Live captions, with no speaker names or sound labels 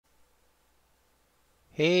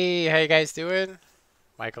Hey, how you guys doing?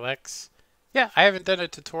 Michael X. Yeah, I haven't done a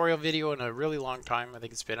tutorial video in a really long time. I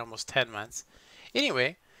think it's been almost 10 months.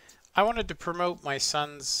 Anyway, I wanted to promote my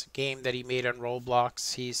son's game that he made on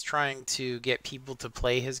Roblox. He's trying to get people to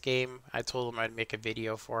play his game. I told him I'd make a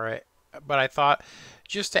video for it. But I thought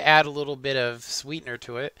just to add a little bit of sweetener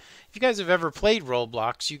to it, if you guys have ever played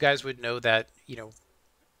Roblox, you guys would know that,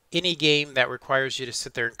 any game that requires you to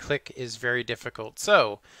sit there and click is very difficult.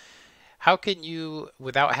 So, how can you,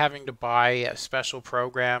 without having to buy a special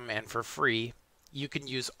program and for free, you can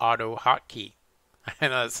use auto hotkey? I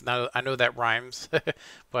know it's not, I know that rhymes,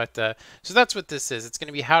 but so that's what this is. It's going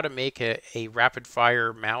to be how to make a rapid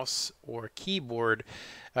fire mouse or keyboard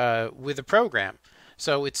with a program.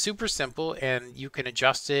 So it's super simple and you can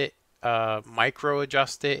adjust it, micro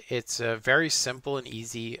adjust it. It's very simple and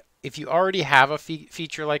easy. If you already have a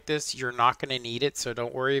feature like this, you're not going to need it, so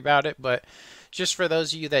don't worry about it. But just for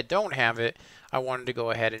those of you that don't have it, I wanted to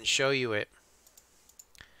go ahead and show you it.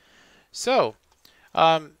 So,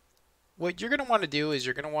 what you're going to want to do is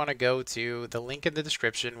you're going to want to go to the link in the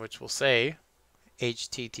description, which will say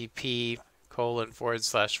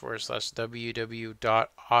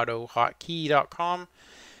http://www.autohotkey.com.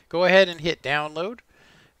 Go ahead and hit download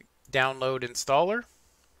installer,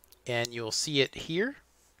 and you'll see it here.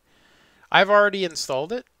 I've already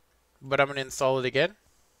installed it, but I'm going to install it again.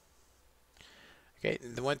 Okay,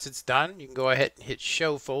 and once it's done, you can go ahead and hit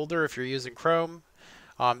show folder if you're using Chrome.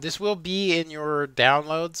 This will be in your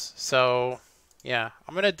downloads, so yeah,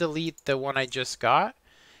 I'm going to delete the one I just got,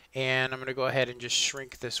 and I'm going to go ahead and just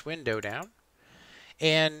shrink this window down.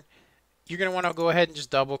 And you're going to want to go ahead and just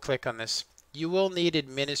double click on this. You will need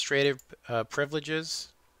administrative privileges.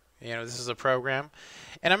 This is a program.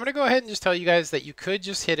 And I'm going to go ahead and just tell you guys that you could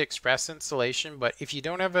just hit Express installation, but if you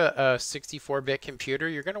don't have a 64-bit computer,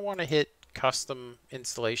 you're going to want to hit custom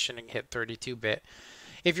installation and hit 32-bit.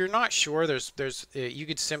 If you're not sure, you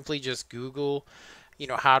could simply just Google,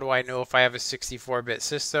 how do I know if I have a 64-bit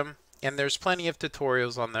system? And there's plenty of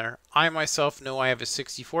tutorials on there. I myself know I have a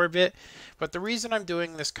 64-bit, but the reason I'm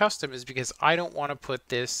doing this custom is because I don't want to put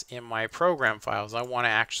this in my program files. I want to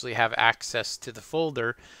actually have access to the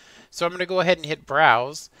folder. So I'm going to go ahead and hit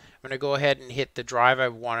browse. I'm going to go ahead and hit the drive I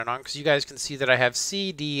want it on, because you guys can see that I have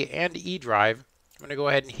C, D, and E drive. I'm going to go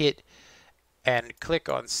ahead and hit and click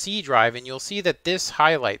on C drive, and you'll see that this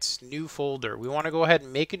highlights new folder. We want to go ahead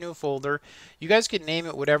and make a new folder. You guys can name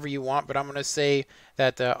it whatever you want, but I'm going to say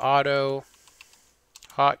that the auto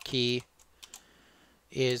hotkey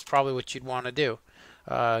is probably what you'd want to do.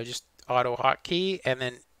 Just auto hotkey, and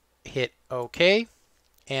then hit OK,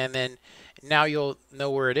 and then now you'll know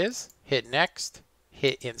where it is. Hit next,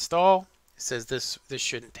 hit install. It says this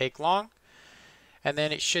shouldn't take long, and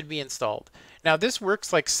then it should be installed. Now this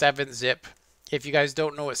works like 7-zip. If you guys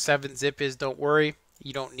don't know what 7-zip is, don't worry.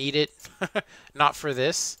 You don't need it. Not for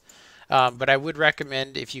this. But I would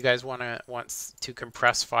recommend, if you guys want to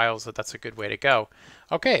compress files, that's a good way to go.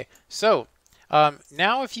 Okay, so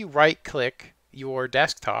now if you right-click your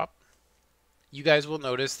desktop, you guys will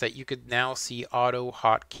notice that you could now see Auto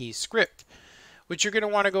Hotkey Script, which you're going to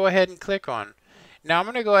want to go ahead and click on. Now I'm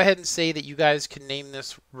going to go ahead and say that you guys can name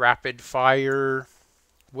this Rapid Fire,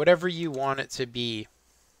 whatever you want it to be.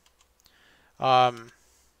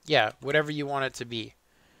 Yeah, whatever you want it to be.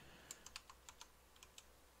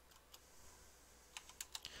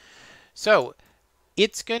 So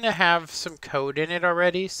it's going to have some code in it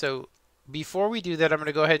already. So before we do that, I'm going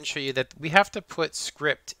to go ahead and show you that we have to put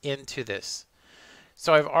script into this.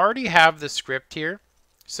 So I've already have the script here.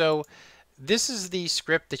 So this is the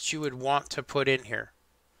script that you would want to put in here.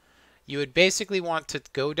 You would basically want to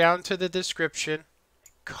go down to the description,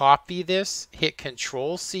 copy this, hit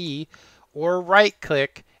Control-C, or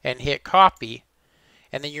right-click and hit copy.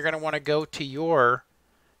 And then you're going to want to go to your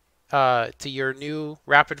new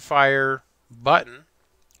rapid fire button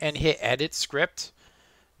and hit Edit Script.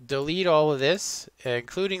 Delete all of this,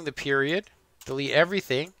 including the period. Delete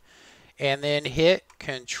everything. And then hit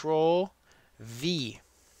Control-V,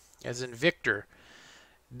 as in Victor.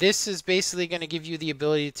 This is basically going to give you the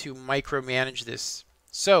ability to micromanage this.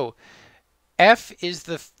 So F is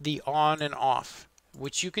the on and off,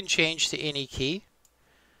 which you can change to any key.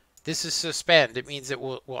 This is suspend. It means it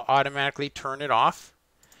will automatically turn it off.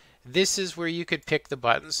 This is where you could pick the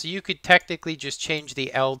buttons. So you could technically just change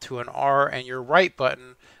the L to an R, and your right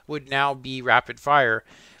button would now be rapid fire.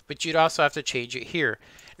 But you'd also have to change it here.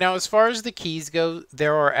 Now, as far as the keys go,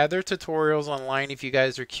 there are other tutorials online if you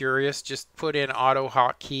guys are curious. Just put in auto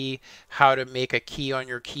hotkey, how to make a key on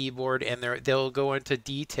your keyboard, and they'll go into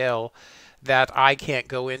detail that I can't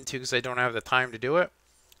go into because I don't have the time to do it.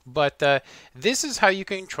 But this is how you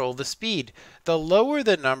control the speed. The lower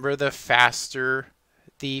the number, the faster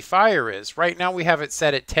the fire is. Right now we have it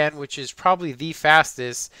set at 10, which is probably the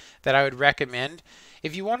fastest that I would recommend.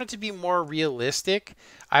 If you want it to be more realistic,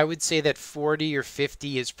 I would say that 40 or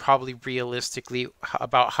 50 is probably realistically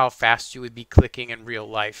about how fast you would be clicking in real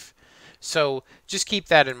life. So just keep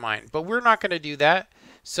that in mind. But we're not going to do that.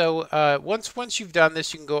 So once you've done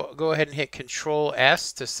this, you can go ahead and hit Control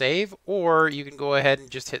S to save, or you can go ahead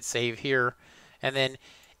and just hit save here. And then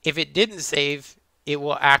if it didn't save, it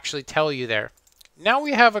will actually tell you there. Now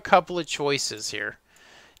we have a couple of choices here.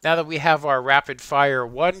 Now that we have our rapid fire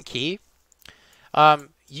 1 key,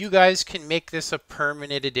 you guys can make this a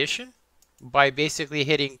permanent edition by basically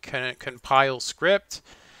hitting compile script,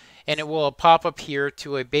 and it will pop up here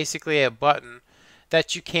to basically a button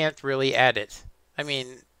that you can't really edit. I mean,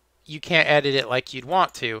 you can't edit it like you'd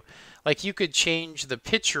want to. Like, you could change the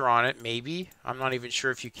picture on it, maybe. I'm not even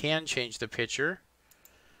sure if you can change the picture.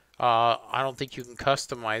 I don't think you can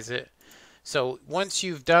customize it. So once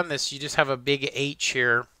you've done this, you just have a big H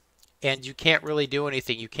here, and you can't really do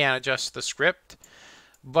anything. You can't adjust the script.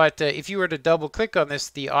 But if you were to double click on this,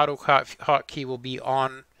 the auto hotkey will be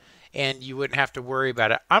on, and you wouldn't have to worry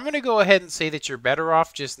about it. I'm going to go ahead and say that you're better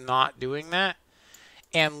off just not doing that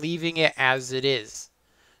and leaving it as it is.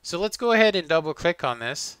 So let's go ahead and double click on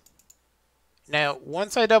this. Now,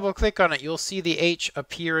 once I double click on it, you'll see the H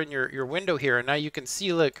appear in your window here. And now you can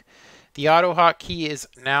see, look, the auto hotkey is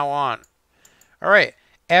now on. All right,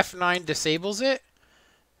 F9 disables it.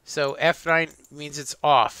 So F9 means it's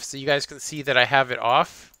off. So you guys can see that I have it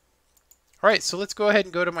off. All right, so let's go ahead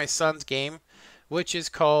and go to my son's game, which is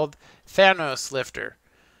called Thanos Lifter.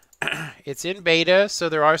 It's in beta, so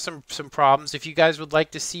there are some problems. If you guys would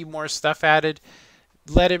like to see more stuff added,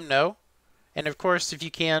 let him know. And of course, if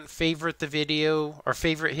you can, favorite the video or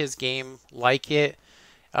favorite his game, like it.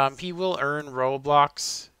 He will earn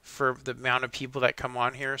Roblox for the amount of people that come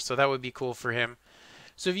on here, so that would be cool for him.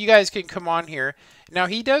 So if you guys can come on here. Now,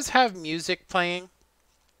 he does have music playing.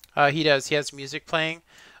 He has music playing,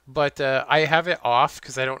 but I have it off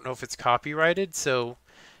because I don't know if it's copyrighted. So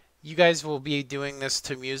you guys will be doing this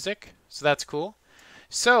to music, so that's cool.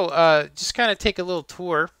 So just kind of take a little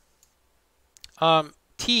tour.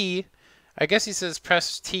 T, I guess he says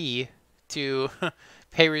press T to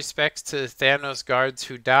pay respects to Thanos guards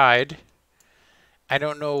who died. I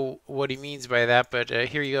don't know what he means by that, but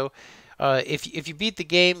here you go. If you beat the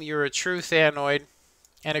game, you're a true Thanoid.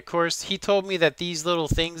 And of course, he told me that these little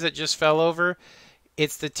things that just fell over,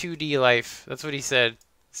 it's the 2D life. That's what he said.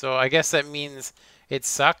 So I guess that means it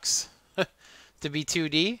sucks to be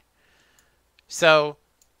 2D. So,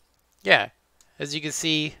 yeah. As you can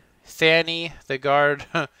see, Thany, the guard,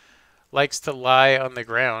 likes to lie on the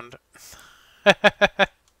ground.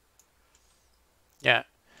 Yeah.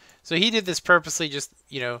 So he did this purposely just,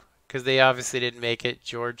 because they obviously didn't make it.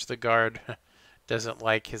 George the guard doesn't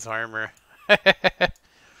like his armor.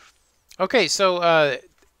 Okay, so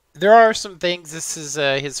there are some things. This is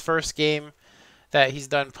his first game that he's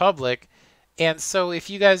done public. And so if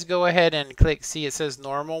you guys go ahead and click, see it says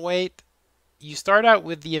normal weight, you start out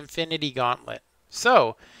with the Infinity Gauntlet.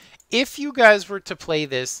 So if you guys were to play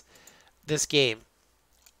this game,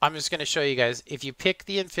 I'm just going to show you guys. If you pick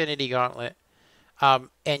the Infinity Gauntlet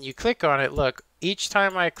and you click on it, look, each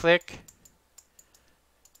time I click,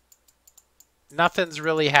 nothing's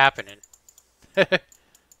really happening.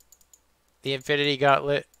 The Infinity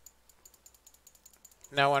Gauntlet.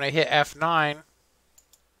 Now when I hit F9,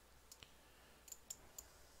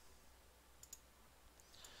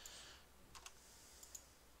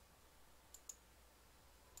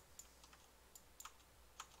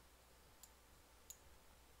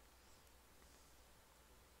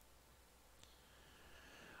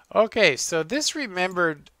 okay, so this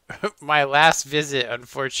remembered my last visit,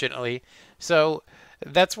 unfortunately. So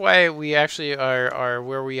that's why we actually are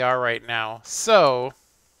where we are right now. So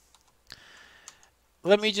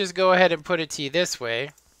let me just go ahead and put it to you this way.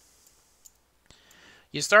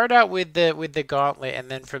 You start out with the gauntlet, and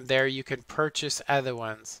then from there you can purchase other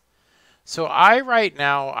ones. So right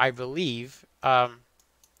now, I believe I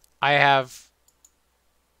have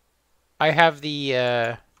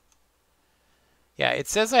the yeah, it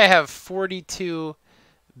says I have 42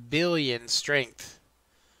 billion strength.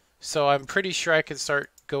 So I'm pretty sure I can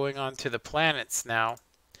start going on to the planets now.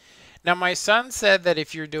 Now my son said that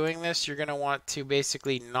if you're doing this, you're going to want to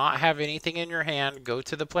basically not have anything in your hand, go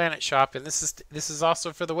to the planet shop, and this is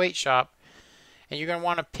also for the weight shop, and you're going to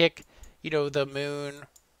want to pick, the moon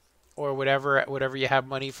or whatever you have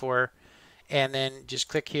money for, and then just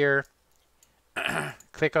click here,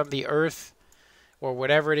 click on the Earth or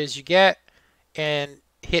whatever it is you get, and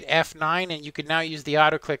hit F9 and you can now use the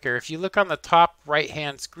auto clicker. If you look on the top right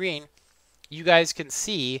hand screen, you guys can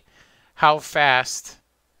see how fast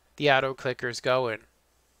the auto clicker is going.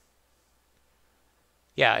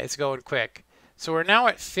 Yeah, it's going quick. So we're now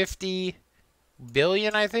at 50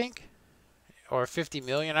 billion, I think, or 50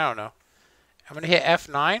 million, I don't know. I'm going to hit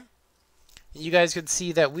F9. And you guys can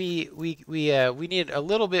see that we need a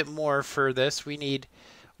little bit more for this. We need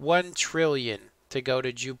 1 trillion to go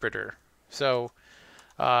to Jupiter. So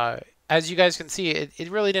as you guys can see, it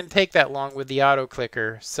really didn't take that long with the auto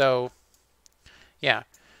clicker. So yeah,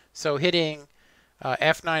 so hitting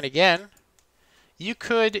F9 again, you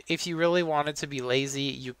could, if you really wanted to be lazy,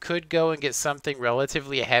 you could go and get something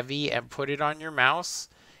relatively heavy and put it on your mouse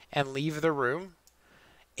and leave the room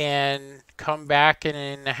and come back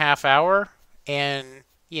in a half hour. And,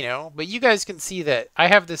 you know, but you guys can see that I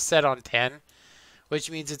have this set on 10,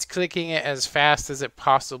 which means it's clicking it as fast as it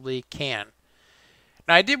possibly can.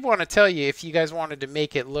 Now, I did want to tell you, if you guys wanted to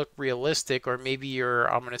make it look realistic, or maybe you're,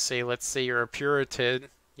 I'm going to say, let's say you're a Puritan,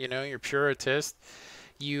 you know, you're Puritist,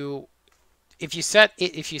 if you set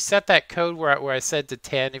that code where I said to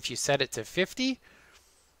 10, if you set it to 50,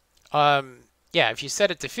 yeah, if you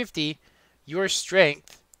set it to 50, your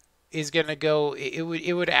strength is going to go,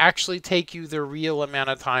 it would actually take you the real amount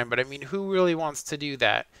of time. But I mean, who really wants to do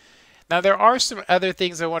that? Now, there are some other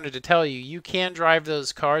things I wanted to tell you. You can drive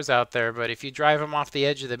those cars out there, but if you drive them off the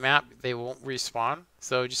edge of the map, they won't respawn.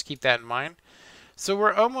 So just keep that in mind. So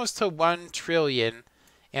we're almost to 1 trillion,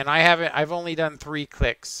 and I've only done 3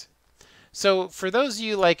 clicks. So for those of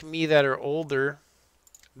you like me that are older,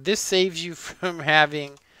 this saves you from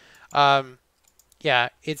having, yeah,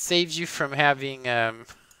 it saves you from having, yeah,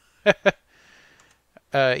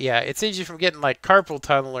 it saves you from getting like carpal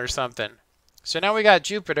tunnel or something. So now we got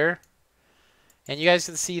Jupiter, and you guys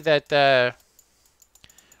can see that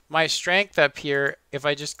my strength up here, if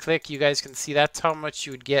I just click, you guys can see that's how much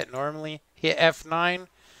you would get normally. Hit F9,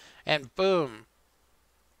 and boom.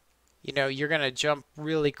 You know, you're going to jump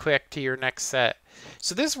really quick to your next set.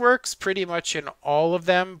 So this works pretty much in all of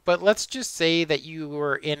them, but let's just say that you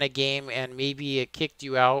were in a game and maybe it kicked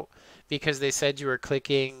you out because they said you were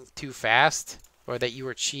clicking too fast or that you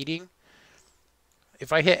were cheating.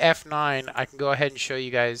 If I hit F9, I can go ahead and show you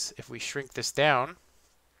guys if we shrink this down.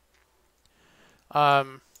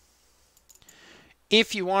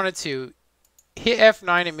 If you wanted to, hit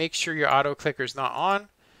F9 and make sure your auto clicker is not on.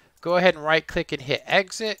 Go ahead and right click and hit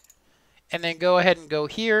exit. And then go ahead and go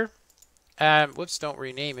here. Whoops, don't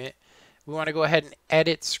rename it. We want to go ahead and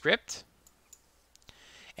edit script.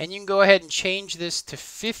 And you can go ahead and change this to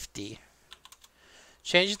 50.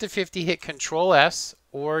 Change it to 50, hit Control S,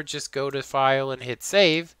 or just go to File and hit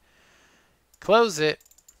Save. Close it.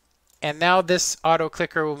 And now this auto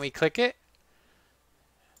clicker, when we click it,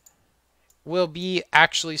 will be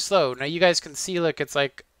actually slow. Now you guys can see, look, it's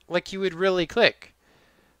like you would really click.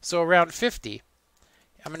 So around 50.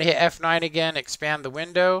 I'm going to hit F9 again, expand the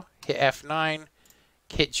window, hit F9,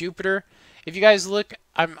 hit Jupiter. If you guys look,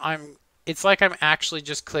 it's like I'm actually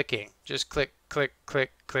just clicking. Just click, click,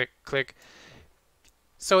 click, click, click.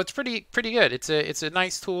 So it's pretty good. It's a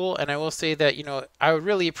nice tool, and I will say that, you know, I would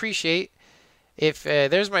really appreciate if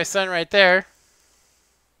there's my son right there.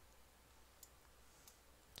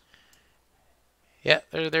 Yeah,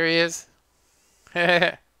 there he is.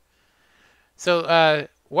 So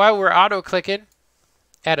while we're auto clicking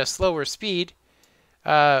at a slower speed,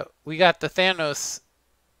 we got the Thanos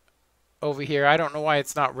over here. I don't know why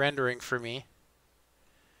it's not rendering for me.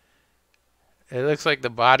 It looks like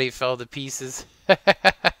the body fell to pieces.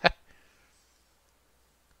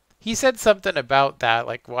 He said something about that,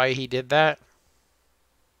 like why he did that.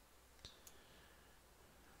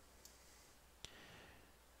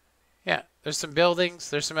 Yeah, there's some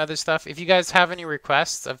buildings, there's some other stuff. If you guys have any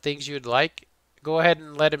requests of things you'd like, go ahead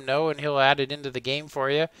and let him know, and he'll add it into the game for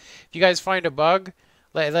you. If you guys find a bug,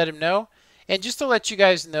 let him know. And just to let you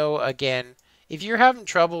guys know again, if you're having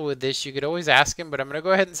trouble with this, you could always ask him, but I'm going to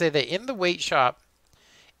go ahead and say that in the wait shop,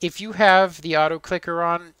 if you have the auto clicker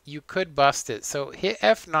on, you could bust it. So hit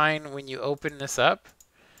F9 when you open this up.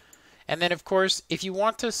 And then, of course, if you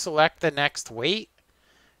want to select the next wait,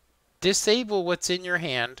 disable what's in your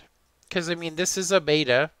hand. Because, I mean, this is a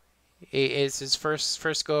beta. It's his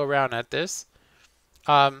first go around at this.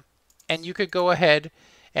 And you could go ahead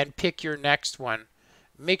and pick your next one.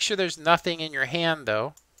 Make sure there's nothing in your hand,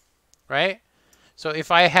 though, right? So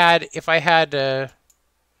if I had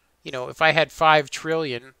you know, if I had 5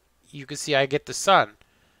 trillion, you can see I get the sun.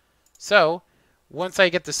 So once I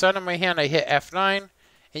get the sun in my hand, I hit F9,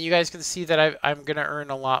 and you guys can see that I'm going to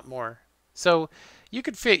earn a lot more. So you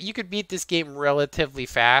could beat this game relatively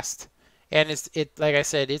fast. And it like I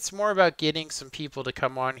said, it's more about getting some people to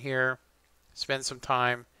come on here, spend some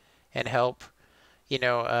time, and help.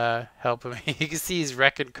 Help him. You can see he's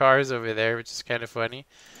wrecking cars over there, which is kind of funny.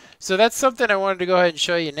 So that's something I wanted to go ahead and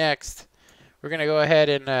show you next. We're gonna go ahead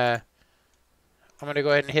and I'm gonna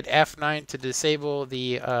go ahead and hit F9 to disable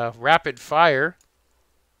the rapid fire.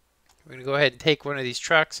 We're gonna go ahead and take one of these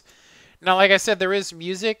trucks. Now, like I said, there is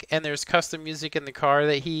music and there's custom music in the car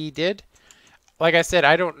that he did. Like I said,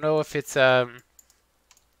 I don't know if it's whoa,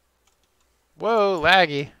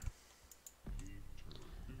 laggy.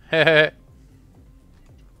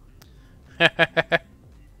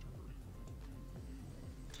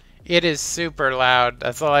 It is super loud.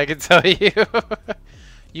 That's all I can tell you.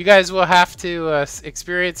 You guys will have to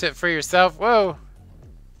experience it for yourself. Whoa.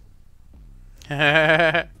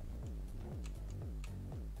 There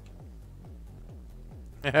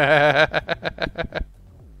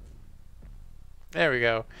we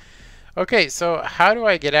go. Okay, so how do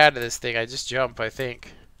I get out of this thing? I just jump, I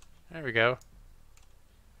think. There we go.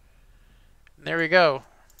 There we go.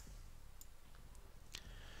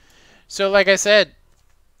 So like I said,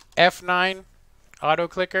 F9 auto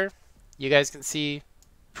clicker. You guys can see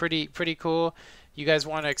pretty cool. You guys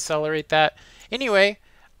want to accelerate that. Anyway,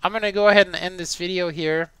 I'm going to go ahead and end this video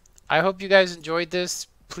here. I hope you guys enjoyed this.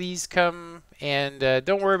 Please come and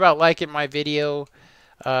don't worry about liking my video.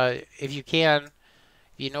 If you can, if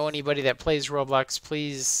you know anybody that plays Roblox,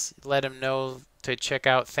 please let them know to check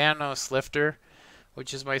out Thanos Lifter,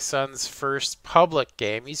 which is my son's first public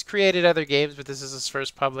game. He's created other games, but this is his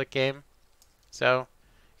first public game. So,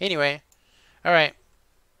 anyway, all right.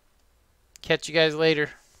 Catch you guys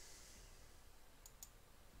later.